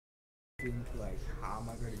think like, how am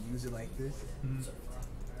I going to use it like this? Mm-hmm.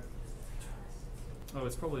 Oh,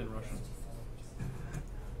 it's probably in Russian.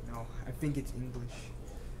 No, I think it's English.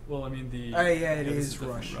 Well, I mean the. Oh yeah, it is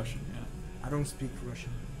Russian. Russian, yeah. I don't speak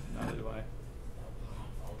Russian. Neither do I.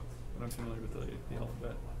 But I'm familiar with the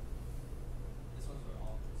alphabet.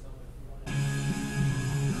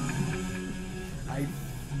 I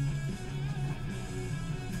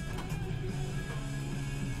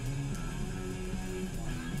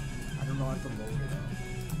don't know how to load it up.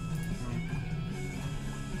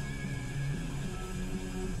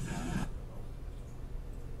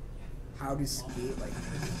 How to skate like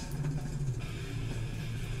this?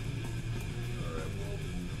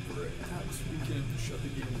 Perhaps we can shut the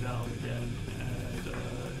game down again and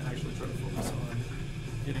actually try to focus on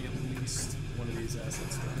getting at least one of these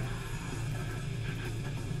assets done.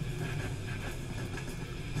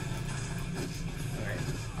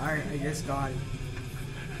 Alright, I just got it.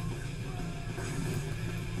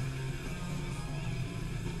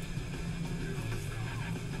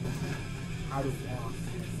 How to walk.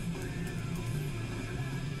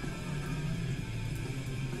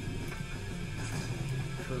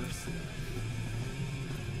 Curse.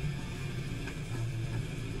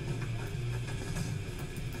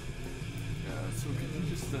 So can you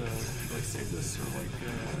just like save this or like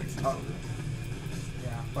exit Oh.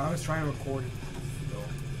 Yeah, but I was trying to record it.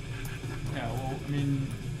 Yeah, well, I mean,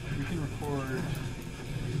 we can record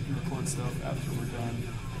stuff after we're done,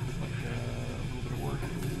 like a little bit of work.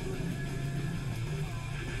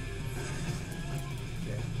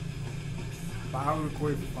 Okay. But I'll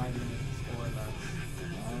record for 5 minutes or less.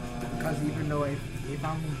 Because even though if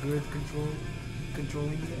I'm good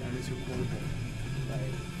controlling it, I just record it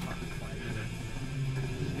like 5 minutes.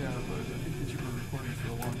 Yeah, but I think that you were recording for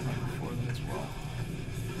a long time before that as well.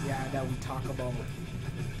 Yeah, that we talk about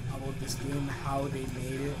this game, how they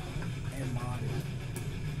made it, and modded.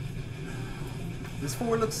 This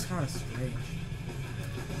 4 looks kind of strange.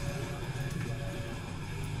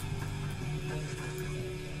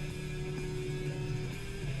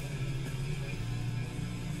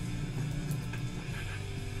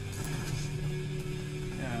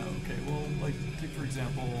 Yeah, okay, well, like, take for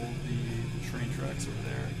example the train tracks over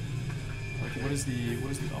there. Like, what is the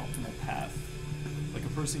optimal path? Like, a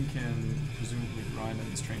person can presumably grind on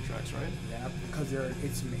these train tracks, right? Yeah, because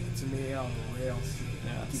it's made on rails.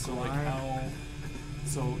 Yeah, You so grind. like how...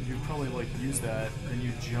 So you probably like use that, then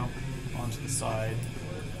you jump onto the side.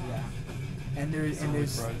 Yeah. And there's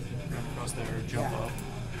Right across there, jump Yeah. up.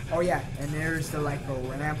 Oh yeah, and there's the like a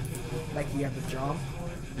ramp, like you have to jump.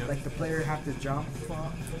 Yep. Like the player have to jump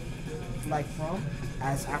from,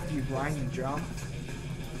 as after you grind you jump.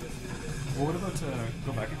 Well, what about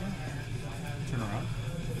go back again? Turn around.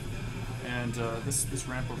 And this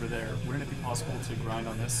ramp over there, wouldn't it be possible to grind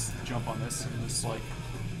on this, jump on this, and just like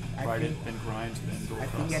ride it, then grind, then go I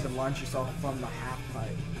across? think you had to launch yourself from the half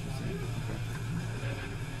pipe.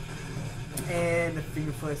 Okay. And the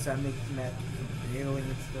finger flips that make that bailing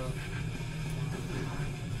and stuff.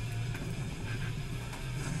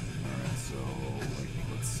 Alright, so like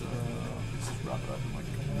let's just wrap it up in like a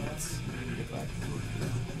couple minutes and then get back to work here.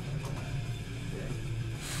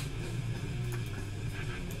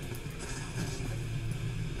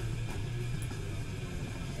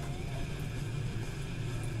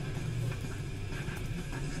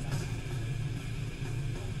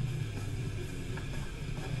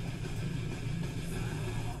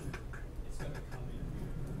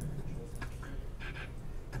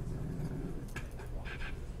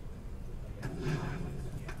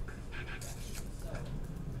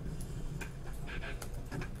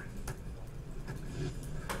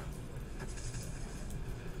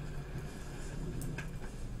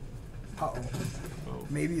 Uh-oh. Oh.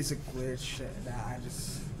 Maybe it's a glitch that I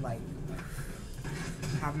just like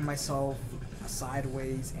having myself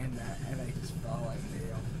sideways and I just fell like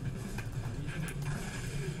there.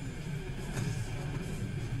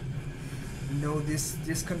 No,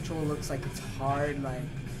 this control looks like it's hard. Like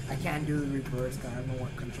I can't do the reverse because I don't know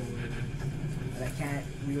what control it is, and I can't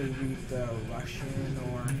really read the Russian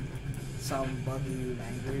or some buggy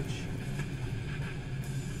language.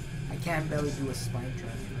 I can't barely do a spine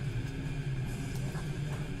transfer.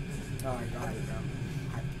 Oh, I got it now.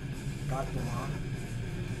 I got the lock.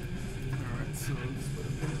 Alright, so it's about a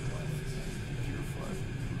minute left. Gear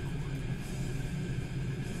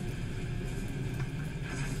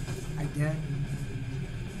 5. Again.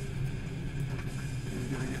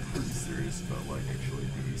 We're gonna get pretty serious about like actually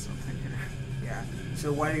doing something here. Yeah.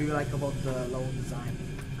 So what do you like about the level design?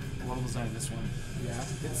 Level design in this one. Yeah.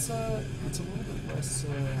 It's a little bit less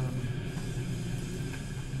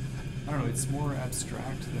I don't know. It's more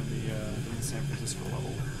abstract than the San Francisco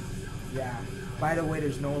level. Yeah. By the way,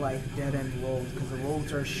 there's no like dead end roads because the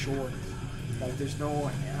roads are short. Like there's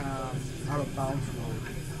no out of bounds road.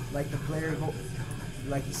 Like the player go,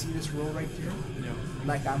 like you see this road right here. Yeah.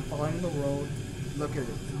 Like I'm following the road. Look at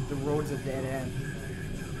it. The road's a dead end.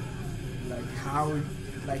 Like how,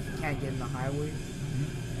 like you can't get in the highway.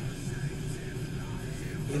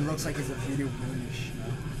 It looks like it's a video greenish, you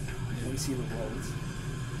know, when you see the roads.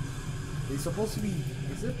 It's supposed to be,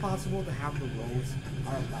 is it possible to have the roads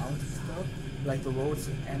out of bounds and stuff? Like the roads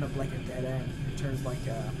end up like a dead end. It turns like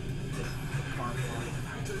a car park.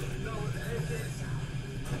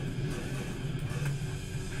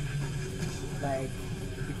 Like,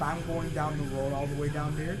 if I'm going down the road all the way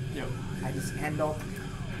down there, Yep. I just end up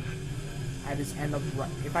right,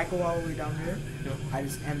 if I go all the way down there, Yep. I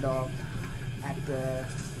just end up at the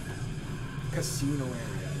casino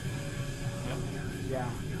area. Yep. Yeah.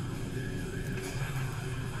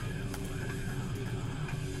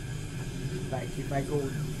 Like if I go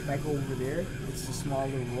over there, it's a small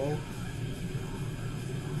little road,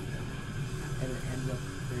 and it ends up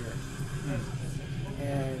there.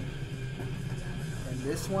 And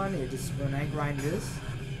this one, it just when I grind this,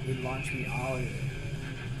 it launched me out of it.